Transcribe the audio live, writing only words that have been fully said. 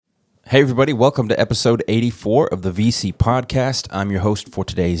Hey, everybody. Welcome to episode 84 of the VC podcast. I'm your host for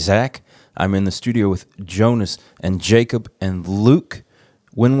today, Zach. I'm in the studio with Jonas and Jacob and Luke.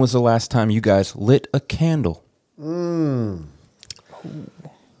 When was the last time you guys lit a candle? We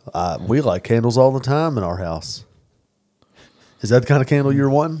light candles all the time in our house. Is that the kind of candle you're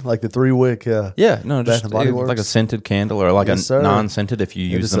wanting? Like the 3-wick Yeah, no, Bath just and Body like a Works? scented candle or like Yes, a sir. non-scented if you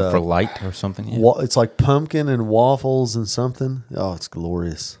use is them for light or something. Yeah. It's like pumpkin and waffles and something. Oh, it's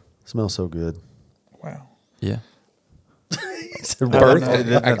glorious. Smells so good. Wow. Yeah.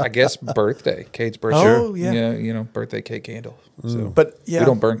 I guess birthday. Kate's birthday. Oh, yeah. Yeah, birthday cake candle. So But yeah, we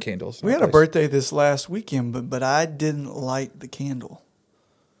don't burn candles. we had a birthday this last weekend, but I didn't light the candle,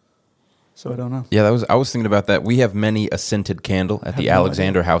 so I don't know. Yeah, I was thinking about that. We have many a scented candle at the no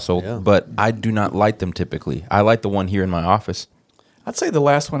Alexander household, Yeah. but I do not light them typically. I light the one here in my office. I'd say the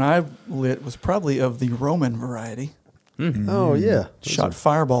last one I lit was probably of the Roman variety. Oh, yeah. Shot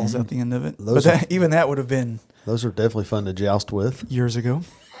fireballs at the end of it, Those but even that would have been Those are definitely fun to joust with. years ago.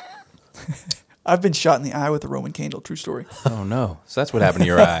 I've been shot in the eye with a Roman candle. True story. Oh, no. So that's what happened to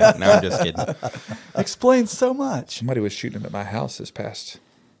your eye. No, I'm just kidding. Explains so much. Somebody was shooting them at my house this past,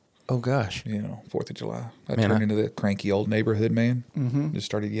 Oh, gosh. 4th of July. I Man, turned into the cranky old neighborhood man. Just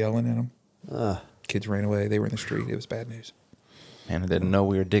started yelling at them. Ah. Kids ran away. They were in the street. It was bad news. Man, I didn't know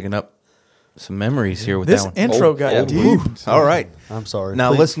we were digging up some memories here with This that one. intro got deep. All right. I'm sorry.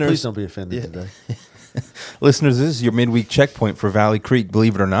 Now, Please- listeners- Please don't be offended today. Listeners, this is your midweek checkpoint for Valley Creek,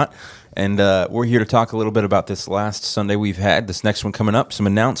 believe it or not. And we're here to talk a little bit about this last Sunday we've had, this next one coming up, some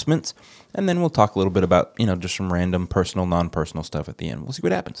announcements, and then we'll talk a little bit about, just some random personal, non-personal stuff at the end. We'll see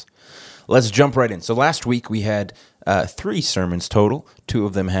what happens. Let's jump right in. So last week we had 3 sermons total. 2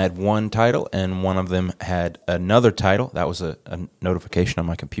 of them had one title, and one of them had another title. That was a notification on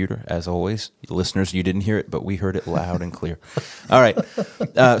my computer, as always. Listeners, you didn't hear it, but we heard it loud and clear. All right.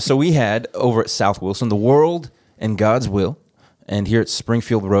 So we had over at South Wilson, The World and God's Will. And here at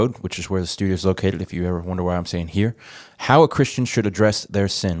Springfield Road, which is where the studio is located, if you ever wonder why I'm saying here, how a Christian should address their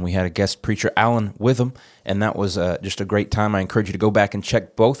sin. We had a guest preacher, Alan Witham, and that was just a great time. I encourage you to go back and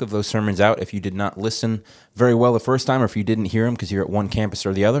check both of those sermons out if you did not listen very well the first time or if you didn't hear them because you're at one campus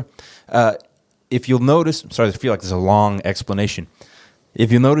or the other. If you'll notice, sorry, I feel like this is a long explanation.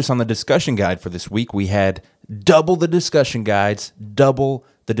 If you'll notice on the discussion guide for this week, we had double the discussion guides, double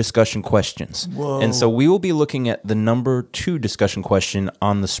the discussion questions. Whoa. And so we will be looking at the number 2 discussion question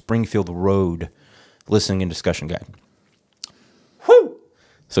on the Springfield Road listening and discussion guide. Whew!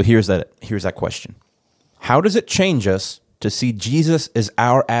 So here's that question. How does it change us to see Jesus as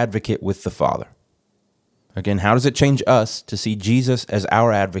our advocate with the Father? Again, how does it change us to see Jesus as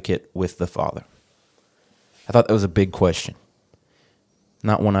our advocate with the Father? I thought that was a big question.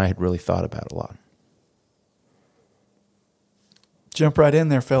 Not one I had really thought about a lot. Jump right in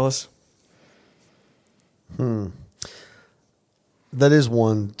there, fellas. That is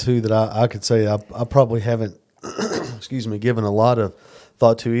one, too, that I could say I probably haven't, given a lot of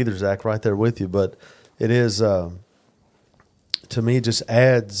thought to either, Zach, right there with you. But it is, to me, it just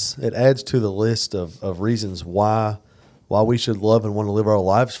adds to the list of reasons why we should love and want to live our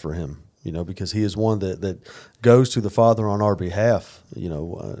lives for him, because he is one that goes to the Father on our behalf,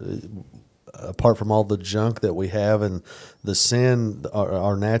 apart from all the junk that we have and the sin,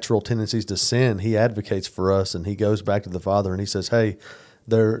 our natural tendencies to sin, he advocates for us and he goes back to the Father and he says, hey,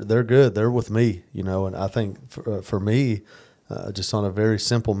 they're good. They're with me, and I think for me, just on a very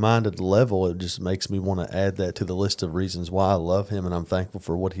simple-minded level, it just makes me want to add that to the list of reasons why I love him and I'm thankful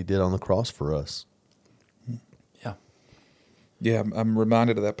for what he did on the cross for us. Yeah. Yeah, I'm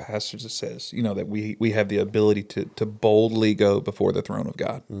reminded of that passage that says, that we have the ability to boldly go before the throne of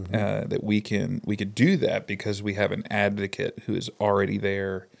God. That we can do that because we have an advocate who is already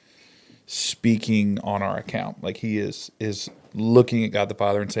there speaking on our account. Like he is looking at God the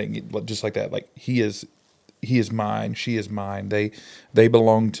Father and saying, just like that, like he is mine, she is mine. They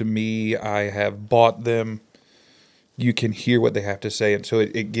belong to me. I have bought them. You can hear what they have to say. And so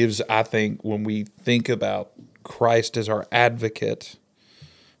it gives, I think, when we think about Christ as our advocate,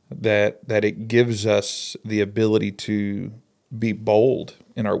 that it gives us the ability to be bold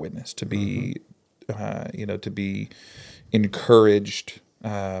in our witness, to be, to be encouraged,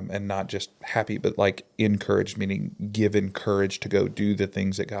 and not just happy, but like encouraged, meaning given courage to go do the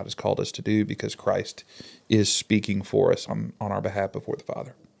things that God has called us to do because Christ is speaking for us on our behalf before the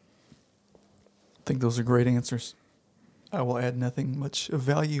Father. I think those are great answers. I will add nothing much of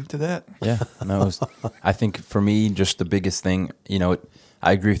value to that. Yeah, no, I think for me, just the biggest thing,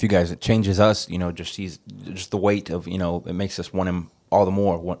 I agree with you guys. It changes us, just the weight of, it makes us want him all the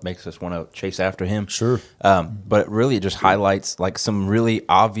more what makes us want to chase after him. Sure. But really, it just highlights like some really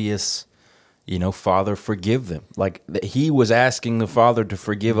obvious, Father, forgive them. Like he was asking the Father to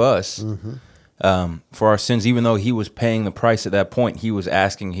forgive us for our sins, even though he was paying the price at that point. He was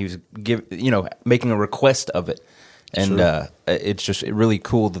asking, he was making a request of it, and it's just really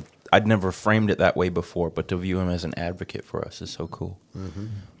cool that I'd never framed it that way before. But to view him as an advocate for us is so cool. Mm-hmm.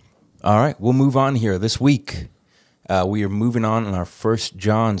 All right, we'll move on here. This week, we are moving on in our First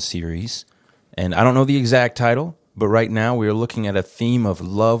John series, and I don't know the exact title, but right now we are looking at a theme of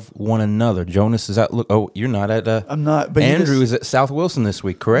love one another. Jonas, is that? Oh, you're not at. I'm not. But Andrew is at South Wilson this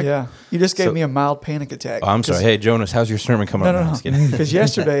week, correct? Yeah, you just gave me a mild panic attack. Oh, I'm sorry. Hey, Jonas, how's your sermon coming up? No. Because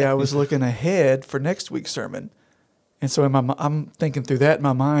yesterday I was looking ahead for next week's sermon, and so I'm thinking through that in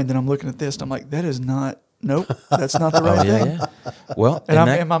my mind, and I'm looking at this, and I'm like, that is not. Nope, that's not the right thing. Yeah. Well, and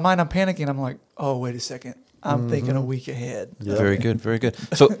in my mind, I'm panicking. I'm like, oh, wait a second. I'm thinking a week ahead. Yep. Very good, very good.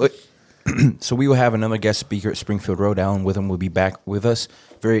 So, so we will have another guest speaker at Springfield Road. Alan Witham will be back with us.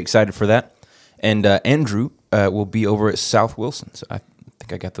 Very excited for that. And Andrew will be over at South Wilson. So I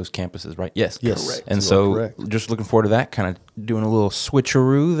think I got those campuses right. Yes. Correct. And so just looking forward to that, kind of doing a little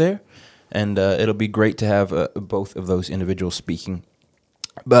switcheroo there. And it'll be great to have both of those individuals speaking.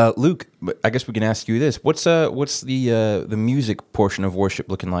 Luke, I guess we can ask you this: what's the music portion of worship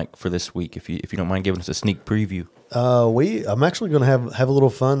looking like for this week? If you don't mind giving us a sneak preview. I'm actually going to have a little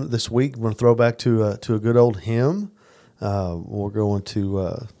fun this week. We're going to throw back to a good old hymn. We're going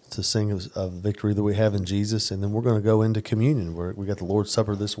to sing of the victory that we have in Jesus, and then we're going to go into communion. We got the Lord's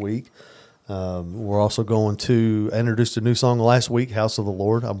Supper this week. We're also going to introduce a new song last week, "House of the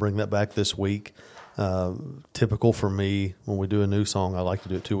Lord." I'll bring that back this week. Typical for me, when we do a new song, I like to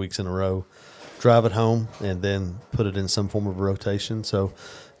do it 2 weeks in a row, drive it home, and then put it in some form of rotation. So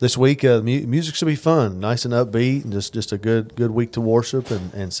this week, music should be fun, nice and upbeat, and just a good week to worship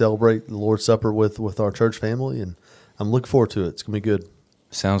and celebrate the Lord's Supper with our church family. And I'm looking forward to it. It's going to be good.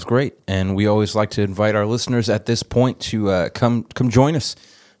 Sounds great. And we always like to invite our listeners at this point to come join us.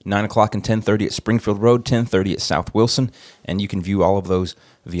 9 o'clock and 10:30 at Springfield Road, 10:30 at South Wilson. And you can view all of those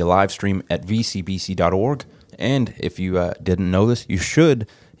via live stream at vcbc.org. And if you didn't know this, you should,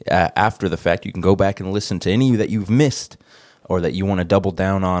 after the fact, you can go back and listen to any that you've missed or that you want to double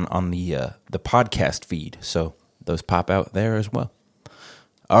down on the podcast feed. So those pop out there as well.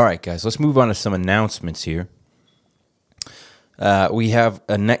 All right, guys, let's move on to some announcements here. We have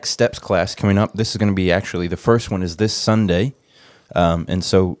a Next Steps class coming up. This is going to be actually, the first one is this Sunday. And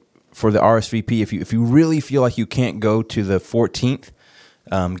so for the RSVP, if you really feel like you can't go to the 14th,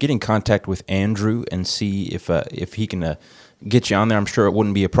 get in contact with Andrew and see if he can get you on there. I'm sure it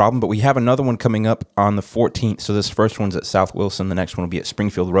wouldn't be a problem. But we have another one coming up on the 14th. So this first one's at South Wilson. The next one will be at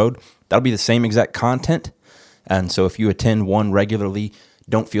Springfield Road. That'll be the same exact content. And so if you attend one regularly,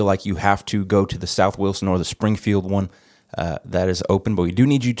 don't feel like you have to go to the South Wilson or the Springfield one. That is open. But we do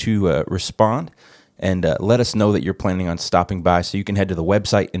need you to respond. And let us know that you're planning on stopping by so you can head to the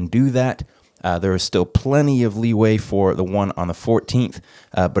website and do that. There is still plenty of leeway for the one on the 14th.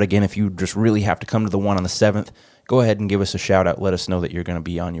 But again, if you just really have to come to the one on the 7th, go ahead and give us a shout out. Let us know that you're going to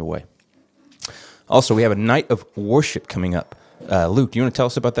be on your way. Also, we have a night of worship coming up. Luke, do you want to tell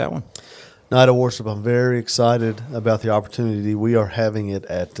us about that one? Night of worship. I'm very excited about the opportunity. We are having it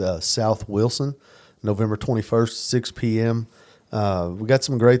at South Wilson, November 21st, 6 p.m. We got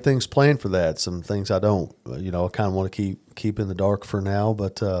some great things planned for that. Some things I don't, I kind of want to keep in the dark for now.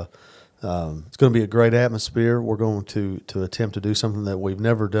 But it's going to be a great atmosphere. We're going to attempt to do something that we've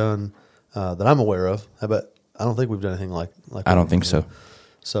never done that I'm aware of. I don't think we've done anything like. I don't think so.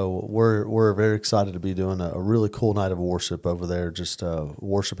 So we're very excited to be doing a really cool night of worship over there. Just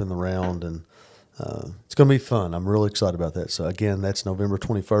worshiping the round, and it's going to be fun. I'm really excited about that. So again, that's November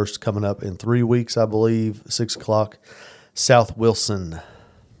 21st, coming up in 3 weeks, I believe, 6 o'clock. South Wilson.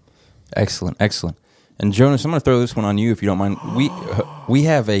 Excellent. And Jonas, I'm going to throw this one on you if you don't mind. We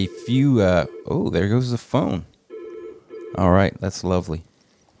have a few. There goes the phone. All right, that's lovely.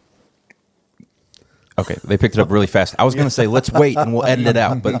 Okay, they picked it up really fast. I was going to say let's wait and we'll edit it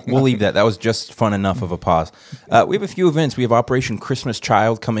out, but we'll leave that. That was just fun enough of a pause. We have a few events. We have Operation Christmas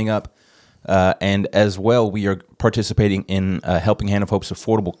Child coming up, and as well, we are participating in Helping Hand of Hope's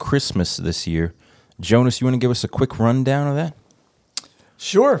Affordable Christmas this year. Jonas, you want to give us a quick rundown of that?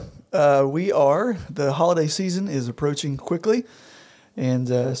 Sure. The holiday season is approaching quickly,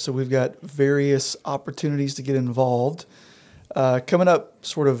 and so we've got various opportunities to get involved. Coming up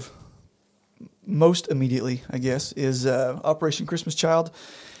sort of most immediately, I guess, is Operation Christmas Child,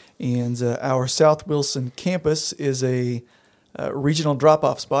 and our South Wilson campus is a regional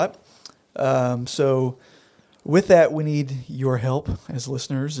drop-off spot. So with that, we need your help as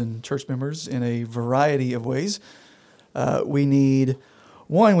listeners and church members in a variety of ways. We need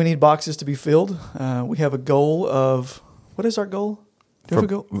boxes to be filled. We have a goal of, what is our goal? Do we have a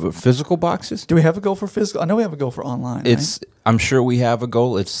goal? Physical boxes? Do we have a goal for physical? I know we have a goal for online. Right? I'm sure we have a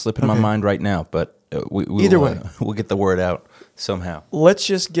goal. It's slipping my mind right now, but Either way, we'll get the word out somehow. Let's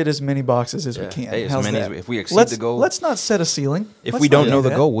just get as many boxes as we can. Hey, How's that? if we exceed the goal. Let's not set a ceiling. If Let's we not don't do know the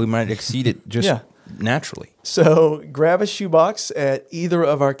that. goal, we might exceed it just naturally. So grab a shoebox at either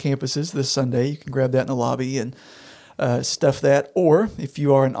of our campuses this Sunday. You can grab that in the lobby and stuff that. Or if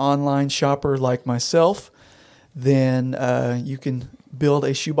you are an online shopper like myself, then you can build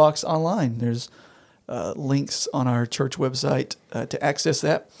a shoebox online. There's links on our church website to access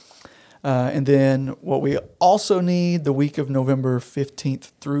that. And then what we also need the week of November 15th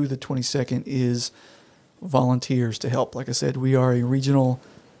through the 22nd is volunteers to help. Like I said, we are a regional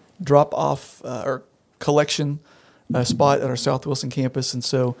drop-off or collection spot at our South Wilson campus. And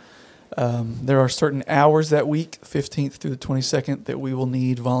so there are certain hours that week, 15th through the 22nd, that we will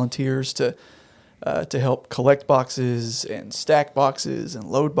need volunteers to help collect boxes and stack boxes and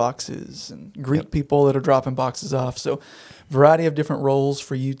load boxes and greet people that are dropping boxes off. So variety of different roles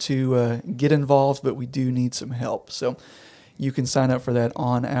for you to get involved, but we do need some help. So you can sign up for that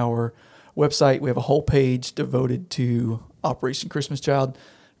on our website. We have a whole page devoted to Operation Christmas Child,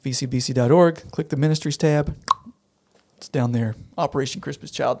 vcbc.org. Click the Ministries tab. It's down there, Operation Christmas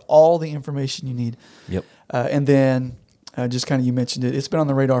Child. All the information you need. Yep. And then just kind of, you mentioned it. It's been on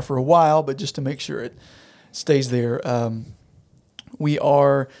the radar for a while, but just to make sure it stays there, we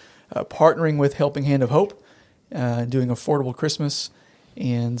are partnering with Helping Hand of Hope, doing Affordable Christmas.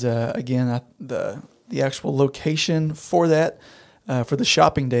 And again, the actual location for that, for the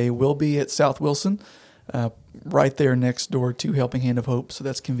shopping day, will be at South Wilson, right there next door to Helping Hand of Hope. So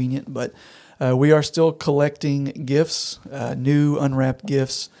that's convenient. But we are still collecting gifts, new unwrapped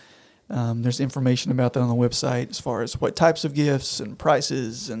gifts. There's information about that on the website as far as what types of gifts and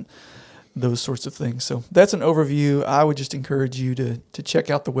prices and those sorts of things. So that's an overview. I would just encourage you to check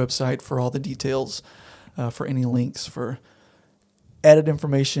out the website for all the details, for any links for added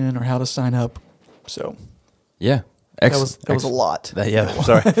information or how to sign up. So yeah, that was a lot.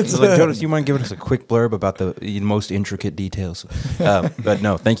 Sorry. So, Jonas, you mind giving us a quick blurb about the most intricate details? But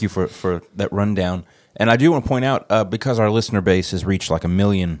no, thank you for that rundown. And I do want to point out, because our listener base has reached like 1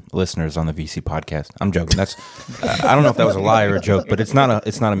 million listeners on the VC podcast. I'm joking. That's I don't know if that was a lie or a joke, but it's not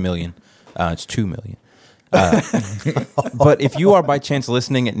a million. It's 2 million. But if you are by chance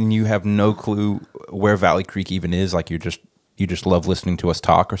listening and you have no clue where Valley Creek even is, like you just love listening to us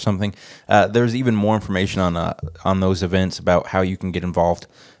talk or something, there's even more information on those events about how you can get involved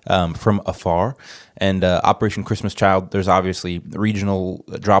from afar. And Operation Christmas Child, there's obviously regional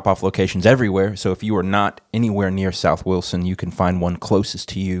drop-off locations everywhere. So if you are not anywhere near South Wilson, you can find one closest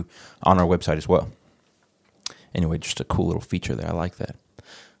to you on our website as well. Anyway, just a cool little feature there. I like that.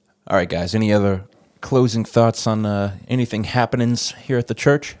 All right, guys, any other closing thoughts on anything happenings here at the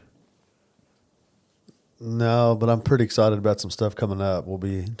church? No, but I'm pretty excited about some stuff coming up. We'll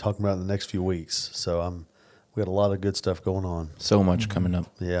be talking about in the next few weeks. So we got a lot of good stuff going on. So much coming up.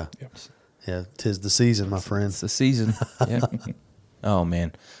 Yeah. Yep. Yeah, 'tis the season, my friend. It's the season. Yeah. Oh,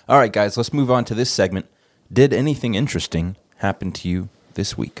 man. All right, guys, let's move on to this segment. Did anything interesting happen to you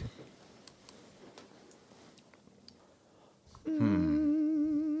this week?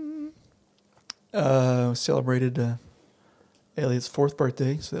 Celebrated Elliot's 4th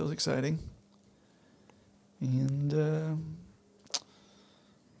birthday, so that was exciting. And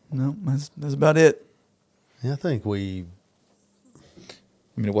no, that's about it. Yeah, I think it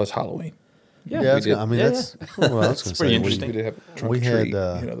was Halloween. Yeah, that's well, I was going to say, pretty interesting. We did have a trunk We or had,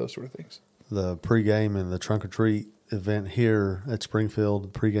 treat, those sort of things. the pregame and the trunk or treat event here at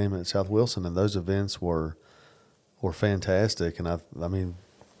Springfield, pregame at South Wilson, and those events were fantastic. And I mean,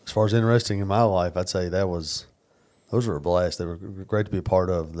 as far as interesting in my life, I'd say those were a blast. They were great to be a part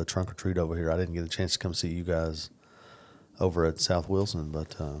of the trunk or treat over here. I didn't get a chance to come see you guys over at South Wilson,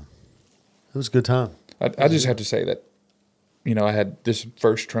 but it was a good time. I just have to say that, I had this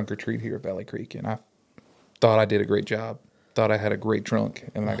first trunk or treat here at Valley Creek, and I thought I did a great job. Thought I had a great trunk,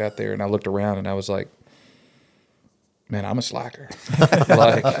 and I got there and I looked around and I was like, man, I'm a slacker.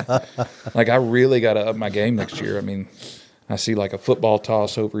 like I really got to up my game next year. I mean, I see like a football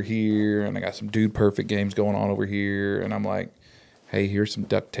toss over here, and I got some Dude Perfect games going on over here, and I'm like, hey, here's some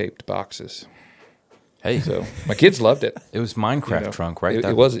duct taped boxes. Hey, so my kids loved it. It was Minecraft trunk, right?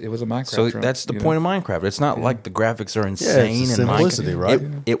 It was a Minecraft so trunk. that's the point of Minecraft. It's not like the graphics are insane it's and simplicity, right?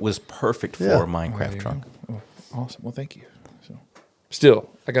 It was perfect for a Minecraft trunk. Well, awesome. Well, thank you. So, still,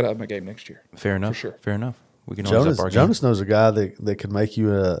 I got to up my game next year. Fair enough. For sure. Fair enough. We can always up our game. Jonas knows a guy that could make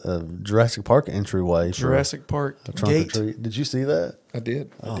you a Jurassic Park entryway. Jurassic Park a trunk or gate. treat. Did you see that? I did.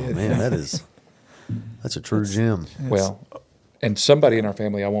 Oh man, that's a true gem. Well, and somebody in our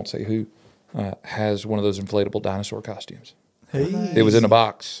family, I won't say who, has one of those inflatable dinosaur costumes. Hey. It was in a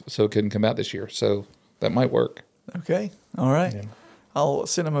box, so it couldn't come out this year. So that might work. Okay. All right. Yeah. I'll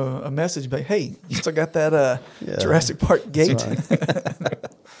send him a message, but hey, you still got that Jurassic Park gate?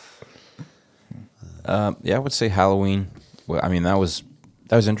 Yeah, I would say Halloween. Well, I mean, that was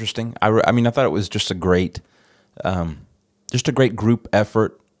interesting. I mean, I thought it was just a great group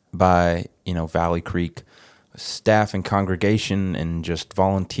effort by Valley Creek staff and congregation and just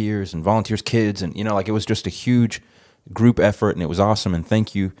volunteers kids, and like it was just a huge group effort, and it was awesome. And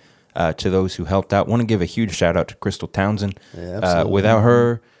thank you to those who helped out. Want to give a huge shout out to Crystal Townsend. Yeah, absolutely. Without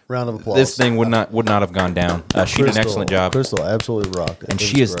her, round of applause. this thing would not have gone down. She did an excellent job. Crystal absolutely rocked it. And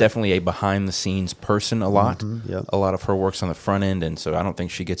she is definitely a behind the scenes person a lot. Yep. A lot of her work's on the front end, and so I don't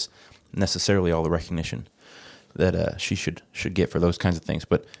think she gets necessarily all the recognition that she should get for those kinds of things.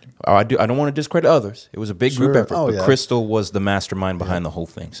 But I don't want to discredit others. It was a big group effort, but Crystal was the mastermind behind the whole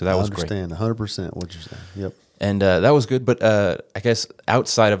thing. So that was great. I understand 100% what you're saying. Yep. And that was good. But I guess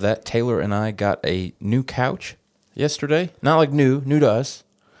outside of that, Taylor and I got a new couch yesterday. Not like new to us.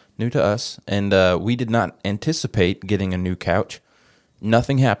 New to us. And we did not anticipate getting a new couch.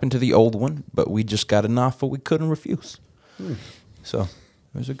 Nothing happened to the old one, but we just got an offer we couldn't refuse. So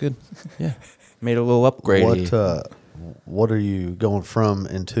it was a good, made a little upgrade. What are you going from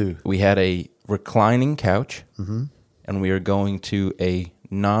and to? We had a reclining couch, and we are going to a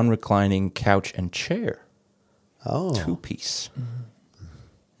non-reclining couch and chair. Oh. 2-piece.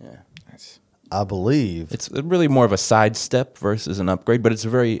 Yeah. Nice. I believe. It's really more of a sidestep versus an upgrade, but it's a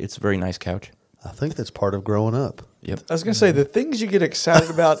very nice couch. I think that's part of growing up. Yep. I was going to say, the things you get excited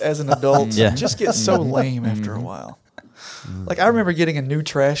about as an adult just get so lame after a while. Like, I remember getting a new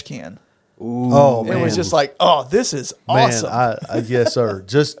trash can. Ooh. Oh, man. It was just like, oh, this is awesome. Man, yes, sir.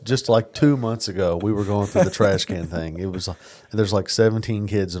 Just like 2 months ago, we were going through the trash can thing. It was, there's like 17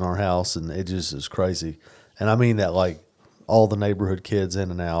 kids in our house, and it just is crazy. And I mean that like all the neighborhood kids in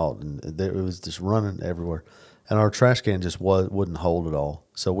and out, and it was just running everywhere. And our trash can just wouldn't hold it all.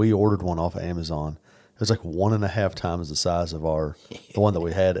 So we ordered one off of Amazon. It was like 1.5 times the size of the one that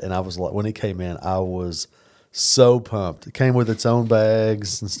we had. And I was like, when it came in, I was so pumped. It came with its own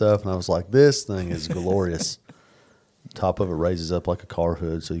bags and stuff, and I was like, this thing is glorious. Top of it raises up like a car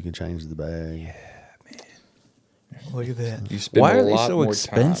hood, so you can change the bag. Yeah, man. Look at that. You spend Why a are they lot so more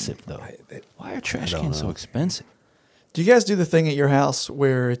expensive, time. though? Why are trash cans so expensive? Do you guys do the thing at your house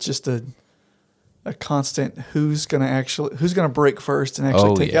where it's just a constant who's gonna break first and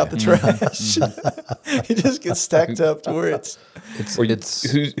actually take out the trash? It just gets stacked up to where it's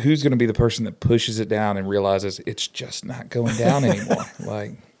who's going to be the person that pushes it down and realizes it's just not going down anymore.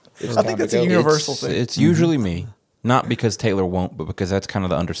 Like, I think that's a universal thing. It's usually me, not because Taylor won't, but because that's kind of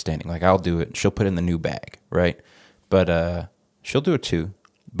the understanding. Like, I'll do it. She'll put it in the new bag, right? But she'll do it too.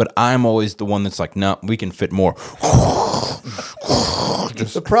 But I'm always the one that's like, no, we can fit more.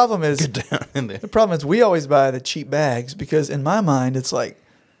 The problem is Get down in there. the problem is we always buy the cheap bags because in my mind it's like,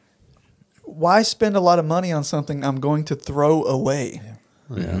 why spend a lot of money on something I'm going to throw away?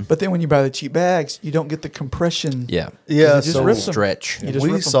 Yeah. But then when you buy the cheap bags, you don't get the compression. Yeah. Yeah, You just so rip them. Stretch. You just we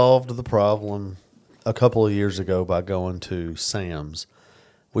rip 'em. solved the problem a couple of years ago by going to Sam's.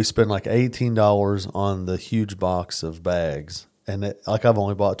 We spent like $18 on the huge box of bags, and I've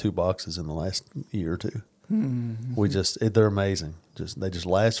only bought 2 boxes in the last year or two. They're amazing. They just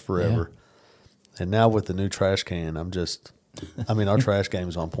last forever. Yeah. And now with the new trash can, our trash game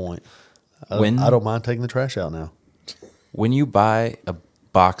is on point. I don't mind taking the trash out now. When you buy a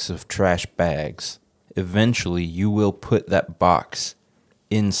box of trash bags, eventually you will put that box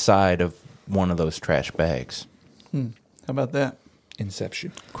inside of one of those trash bags. How about that?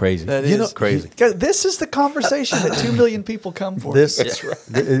 Inception. Crazy. That is crazy. This is the conversation that 2 million people come for. That's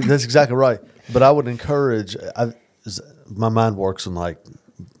exactly right. But I would encourage. My mind works on like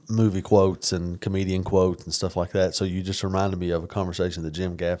movie quotes and comedian quotes and stuff like that. So you just reminded me of a conversation that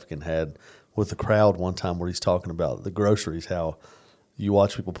Jim Gaffigan had with the crowd one time where he's talking about the groceries, how you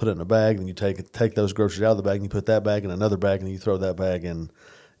watch people put it in a bag, and you take those groceries out of the bag, and you put that bag in another bag, and you throw that bag in,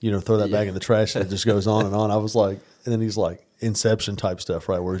 bag in the trash, and it just goes on and on. I was like, and then he's like, Inception type stuff,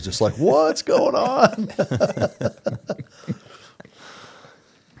 right? Where he's just like, what's going on?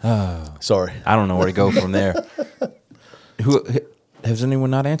 Sorry. I don't know where to go from there. Has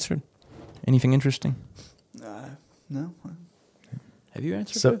anyone not answered? Anything interesting? No. Have you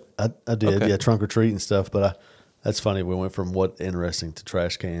answered? So I did, Okay. trunk or treat and stuff. But that's funny. We went from what interesting to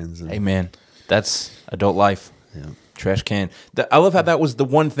trash cans. And Hey man, That's adult life. Yeah. Trash can. I love how that was the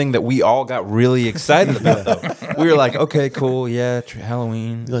one thing that we all got really excited about, though. We were like, okay, cool, yeah,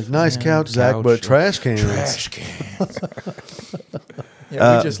 Halloween. You're like, nice yeah, couch, Zach, but trash cans. Trash cans.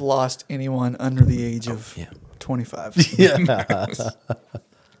 Yeah, we just lost anyone under the age of 25. Yeah.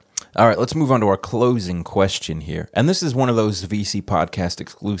 All right, let's move on to our closing question here. And this is one of those VC podcast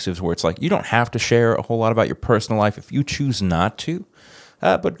exclusives where it's like, you don't have to share a whole lot about your personal life if you choose not to.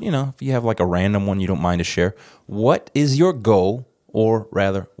 But, if you have like a random one you don't mind to share, what is your goal, or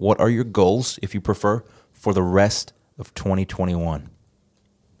rather, what are your goals, if you prefer, for the rest of 2021?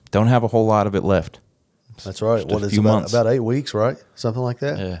 Don't have a whole lot of it left. That's right. Just a What is few months. about 8 weeks, right? Something like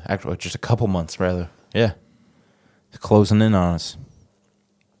that? Yeah, actually, just a couple months, rather. Yeah. It's closing in on us.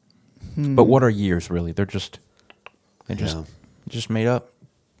 But what are years, really? They're just made up.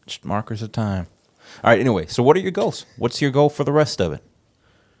 Just markers of time. All right, anyway, so what are your goals? What's your goal for the rest of it?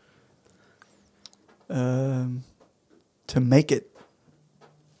 To make it.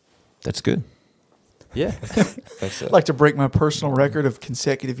 That's good. Yeah. That's I'd like to break my personal record of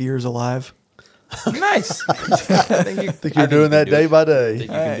consecutive years alive. Nice. I think you're doing that day by day.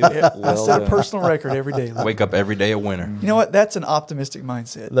 I set a personal record every day. Wake up every day a winner. You know what? That's an optimistic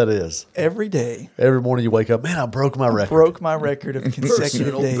mindset. That is. Every day. Every morning you wake up, man, I broke my record. Broke my record of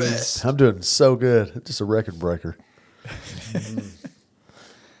consecutive Personal days. best. I'm doing so good. Just a record breaker.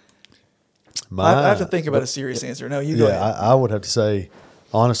 I have to think about a serious answer. No, you go Yeah, ahead. I would have to say,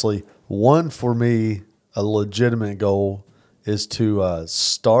 honestly, one for me, a legitimate goal is to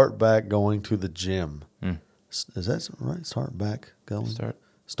start back going to the gym. Is that right? Start back going?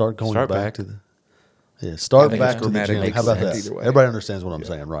 Start going Start back back. to the... Yeah, start I think back it's to the grammatically gym. How about correct that? either way. Everybody understands what I'm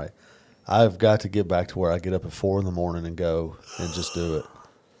saying, right? I've got to get back to where I get up at 4 a.m. and go and just do it.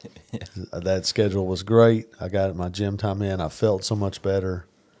 That schedule was great. I got my gym time in. I felt so much better.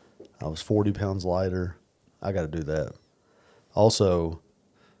 I was 40 pounds lighter. I got to do that. Also,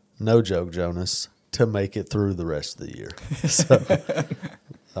 no joke, Jonas, to make it through the rest of the year. So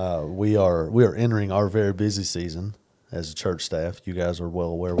we are entering our very busy season as a church staff. You guys are well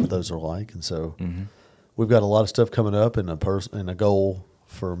aware what those are like, and so we've got a lot of stuff coming up. And a goal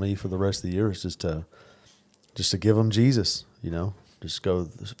for me for the rest of the year is just to give them Jesus. Just go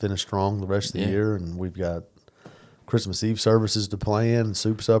finish strong the rest of the year, and we've got Christmas Eve services to plan,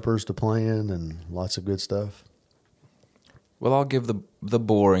 soup suppers to plan, and lots of good stuff. Well, I'll give the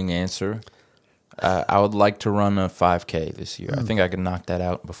boring answer. I would like to run a 5K this year. I think I can knock that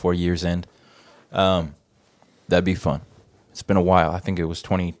out before year's end. That'd be fun. It's been a while. I think it was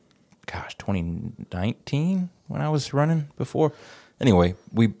 2019 when I was running before. Anyway,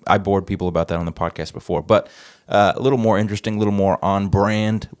 I bored people about that on the podcast before, but a little more interesting, a little more on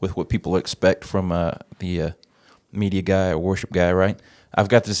brand with what people expect from the media guy or worship guy, right? I've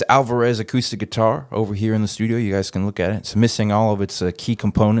got this Alvarez acoustic guitar over here in the studio. You guys can look at it. It's missing all of its key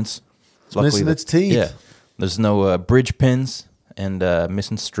components. It's missing its teeth. Yeah. There's no bridge pins and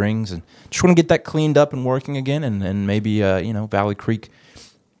missing strings. And just want to get that cleaned up and working again. And maybe, Valley Creek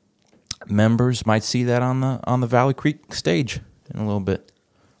members might see that on the Valley Creek stage in a little bit.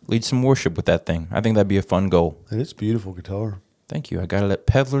 Lead some worship with that thing. I think that'd be a fun goal. It's a beautiful guitar. Thank you. I got it at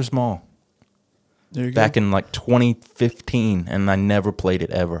Peddler's Mall. There you Back go. in like 2015, and I never played it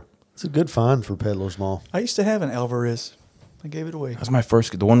ever. It's a good find for Peddler's Mall. I used to have an Alvarez. I gave it away. That was my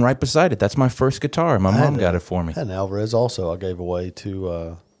first, the one right beside it. That's my first guitar. My mom got it for me. I had an Alvarez also I gave away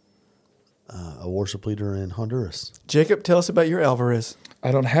to a worship leader in Honduras. Jacob, tell us about your Alvarez.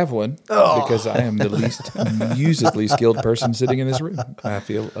 I don't have one because I am the least musically skilled person sitting in this room. I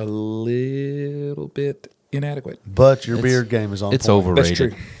feel a little bit inadequate. But your beard game is on It's point. overrated. That's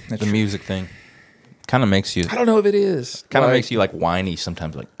true. That's the true. music thing kind of makes you I don't know if it is. makes you like whiny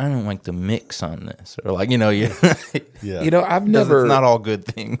sometimes. Like, I don't like the mix on this, or like Yeah. I've never. It's not all good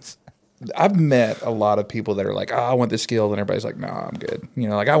things. I've met a lot of people that are like, "Oh, I want this skill," and everybody's like, "No, I'm good."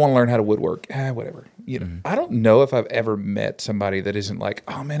 Like, I want to learn how to woodwork. Whatever. I don't know if I've ever met somebody that isn't like,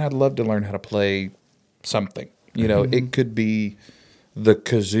 "Oh man, I'd love to learn how to play something." It could be the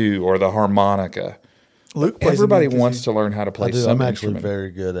kazoo or the harmonica. Luke plays Everybody a kazoo. wants to learn how to play I do. some I'm actually instrument.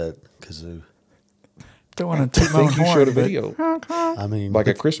 very good at kazoo. Don't want to I toot my think you horn, showed a but video, I mean, like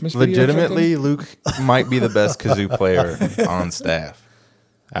a Christmas video. or Legitimately, something? Luke might be the best kazoo player on staff.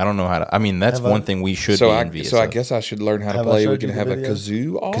 I don't know how to. I mean, that's Have I- one thing we should So be I envious I of. guess I should learn how to Have I play. We showed can you the have a video?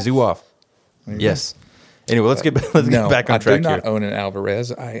 kazoo off. Kazoo off. Yes. Anyway, let's get No, back on I track do not here. own an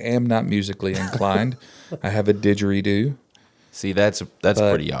Alvarez. I am not musically inclined. I have a didgeridoo. See, that's But,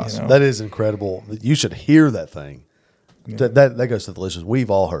 pretty awesome. that is incredible. You should hear that thing. That goes to the listeners. We've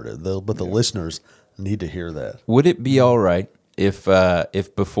all heard it, but the listeners need to hear that. Would it be all right if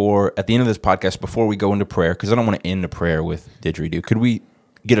before at the end of this podcast, before we go into prayer, because I don't want to end the prayer with didgeridoo, could we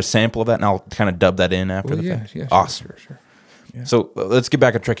get a sample of that, and I'll kind of dub that in after the fact? Yeah, awesome. Sure. Yeah. So let's get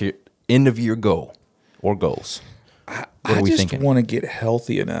back on track here. End of year goal or goals. I are we just thinking? want to get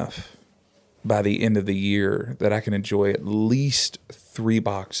healthy enough by the end of the year that I can enjoy at least 3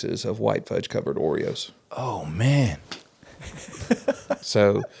 boxes of white fudge covered Oreos. Oh man.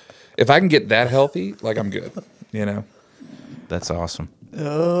 So if I can get that healthy, like I'm good, you know. That's awesome.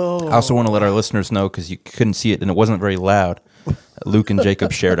 Oh. I also want to let our listeners know, because you couldn't see it and it wasn't very loud, Luke and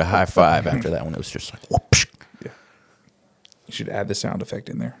Jacob shared a high five after that one. It was just like, whoopsh. Yeah. You should add the sound effect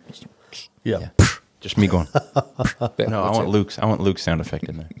in there. Yeah. Just me going. That- No, I that's want Luke's sound effect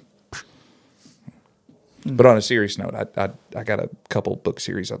in there. But on a serious note, I got a couple book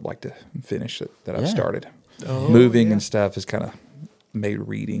series I'd like to finish that I've Yeah. started. Oh, Moving yeah. and stuff has kind of made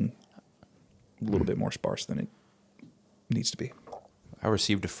reading a little bit more sparse than it needs to be. I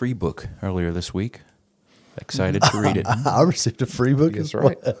received a free book earlier this week. Excited to read it. I received a free book. That's as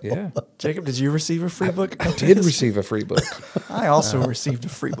right. well. Yeah. Jacob, did you receive a free book? I did receive a free book. I also received a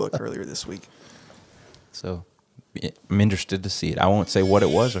free book earlier this week. So I'm interested to see it. I won't say what it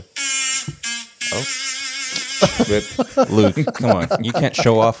was. Oh, But Luke, come on. You can't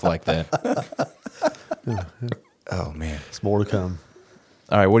show off like that. Oh, man. It's more to come.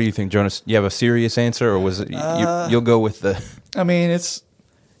 All right, what do you think, Jonas? You have a serious answer, or was it you'll go with the... I mean,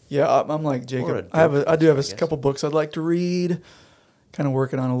 I'm like Jacob. I do have a couple books I'd like to read. Kind of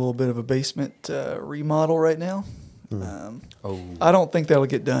working on a little bit of a basement remodel right now. I don't think that'll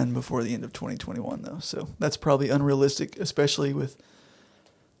get done before the end of 2021, though. So that's probably unrealistic, especially with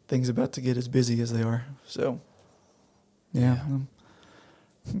things about to get as busy as they are. So, yeah.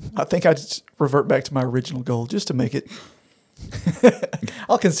 I think I'd just revert back to my original goal just to make it.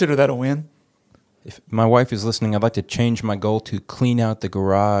 I'll consider that a win. If my wife is listening, I'd like to change my goal to clean out the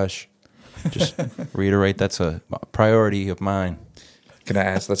garage. Just reiterate, that's a priority of mine. can I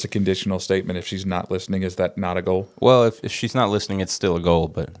ask, that's a conditional statement. If she's not listening, is that not a goal? Well, if she's not listening, it's still a goal,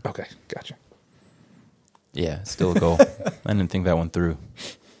 but Okay, gotcha. yeah, it's still a goal. I didn't think that one through.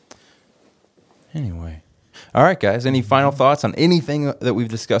 Anyway. All right, guys. Any final thoughts on anything that we've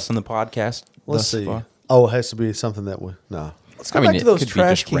discussed on the podcast? Let's thus see. far? Oh, it has to be something that we no. Let's go back to it those could be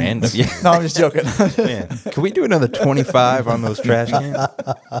trash just random. cans. Yeah. No, I'm just joking. Man, can we do another 25 on those trash cans?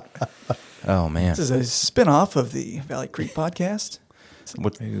 Oh, man. This is a spin-off of the Valley Creek podcast.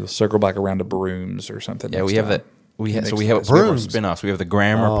 What, Maybe we'll circle back around to brooms or something. yeah, next we have time. that. We have Next so we have episode. we have our Brooms. spin-offs. We have the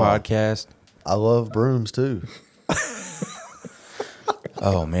Grammar Oh. podcast. I love brooms too.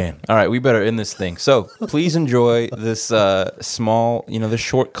 Oh man! All right, we better end this thing. So please enjoy this small, this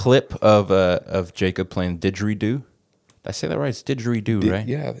short clip of Jacob playing didgeridoo. Did I say that right? It's didgeridoo, right?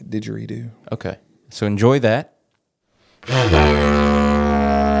 Yeah, the didgeridoo. Okay. So enjoy that.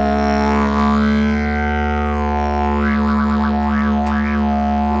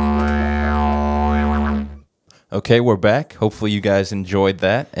 Okay, we're back. Hopefully you guys enjoyed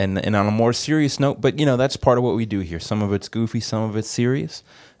that. And on a more serious note, but that's part of what we do here. Some of it's goofy, some of it's serious.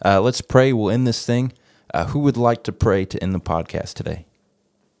 Let's pray. We'll end this thing. Who would like to pray to end the podcast today?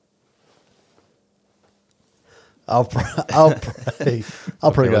 I'll pray. I'll pray.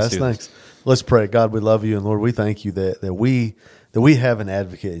 I'll pray, Okay, let's guys. do Thanks. Let's pray. God, we love you, and Lord, we thank you that we have an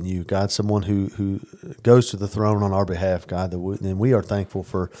advocate in you, God, someone who goes to the throne on our behalf, God. And we are thankful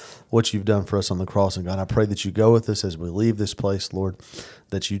for what you've done for us on the cross. And God, I pray that you go with us as we leave this place, Lord,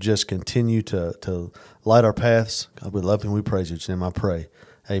 that you just continue to light our paths. God, we love you and we praise you. In your name I pray.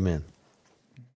 Amen.